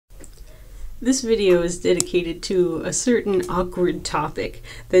This video is dedicated to a certain awkward topic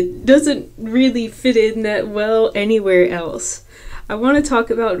that doesn't really fit in that well anywhere else. I want to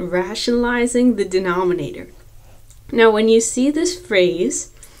talk about rationalizing the denominator. Now, when you see this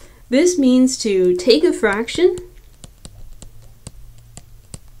phrase, this means to take a fraction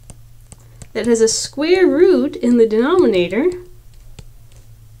that has a square root in the denominator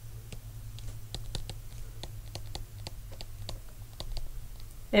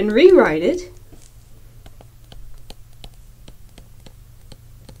and rewrite it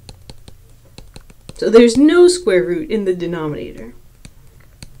so there's no square root in the denominator.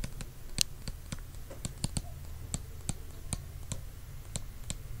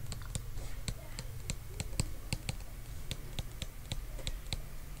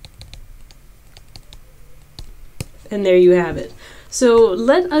 And there you have it. So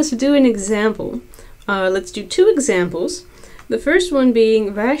let us do an example. Let's do two examples. The first one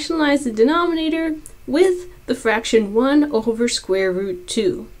being rationalize the denominator with the fraction 1 over square root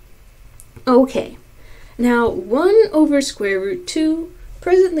 2. Okay, now 1 over square root 2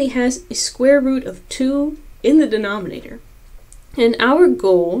 presently has a square root of 2 in the denominator. And our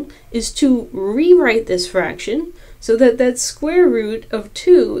goal is to rewrite this fraction so that that square root of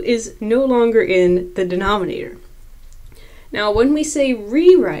 2 is no longer in the denominator. Now, when we say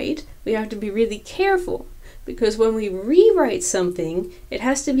rewrite, we have to be really careful, because when we rewrite something, it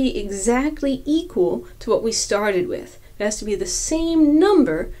has to be exactly equal to what we started with. It has to be the same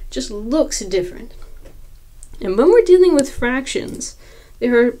number, just looks different. And when we're dealing with fractions,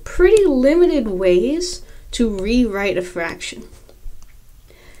 there are pretty limited ways to rewrite a fraction.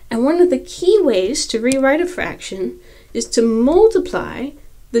 And one of the key ways to rewrite a fraction is to multiply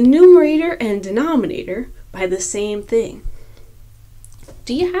the numerator and denominator by the same thing.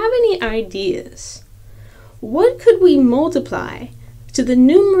 Do you have any ideas? What could we multiply to the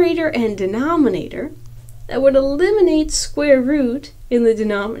numerator and denominator that would eliminate square root in the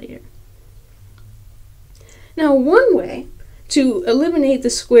denominator? Now, one way to eliminate the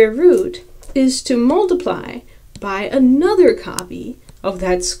square root is to multiply by another copy of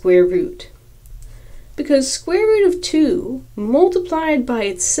that square root. Because square root of 2 multiplied by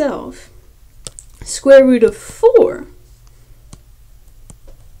itself, square root of 4,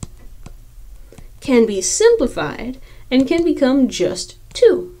 can be simplified and can become just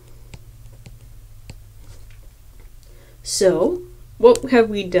 2. So, what have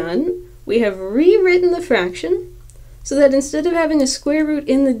we done? We have rewritten the fraction so that instead of having a square root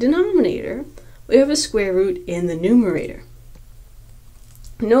in the denominator, we have a square root in the numerator.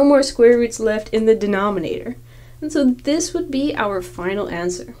 No more square roots left in the denominator. And so this would be our final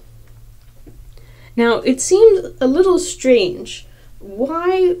answer. Now, it seems a little strange.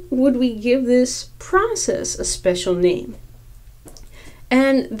 Why would we give this process a special name?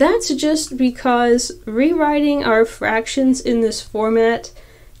 And that's just because rewriting our fractions in this format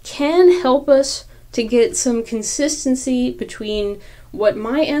can help us to get some consistency between what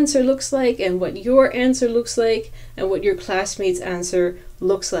my answer looks like and what your answer looks like and what your classmate's answer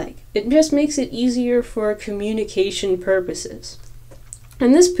looks like. It just makes it easier for communication purposes.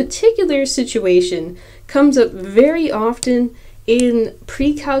 And this particular situation comes up very often in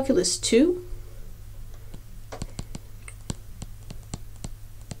Pre-Calculus 2,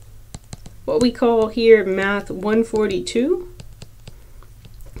 what we call here Math 142,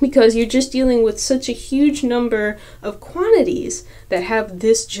 because you're just dealing with such a huge number of quantities that have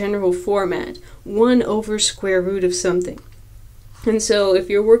this general format, 1 over square root of something. And so if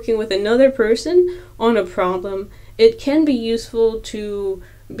you're working with another person on a problem, it can be useful to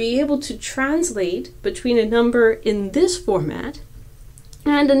be able to translate between a number in this format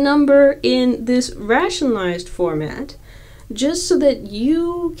and a number in this rationalized format, just so that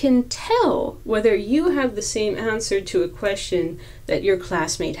you can tell whether you have the same answer to a question that your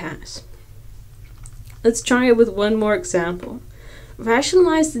classmate has. Let's try it with one more example.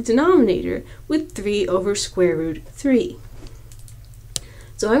 Rationalize the denominator with 3 over square root 3.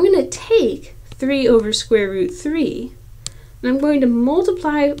 So I'm going to take 3 over square root 3, and I'm going to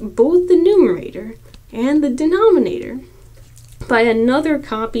multiply both the numerator and the denominator by another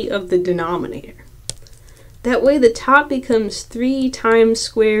copy of the denominator. That way the top becomes 3 times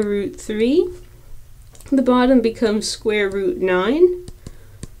square root 3, the bottom becomes square root 9.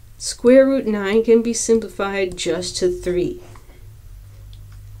 Square root 9 can be simplified just to 3.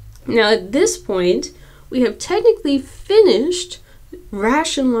 Now at this point, we have technically finished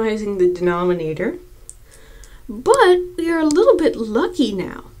rationalizing the denominator, but we are a little bit lucky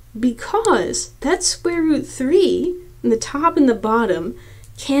now, because that square root 3 in the top and the bottom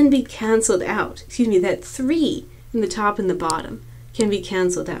can be cancelled out. Excuse me, that 3 in the top and the bottom can be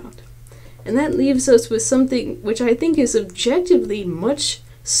cancelled out. And that leaves us with something which I think is objectively much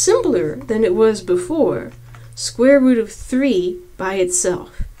simpler than it was before. Square root of 3 by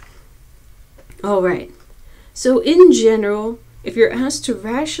itself. Alright, so in general, if you're asked to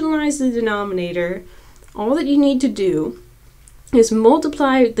rationalize the denominator, all that you need to do is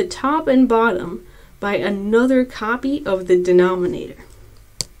multiply the top and bottom by another copy of the denominator.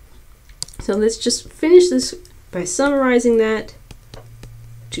 So let's just finish this by summarizing that.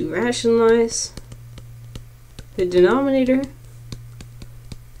 To rationalize the denominator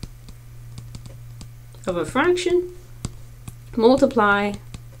of a fraction, multiply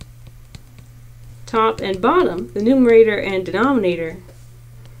top and bottom, the numerator and denominator,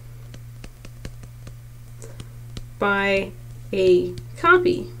 by a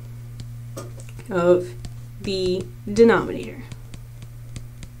copy of the denominator.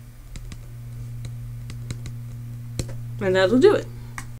 And that'll do it.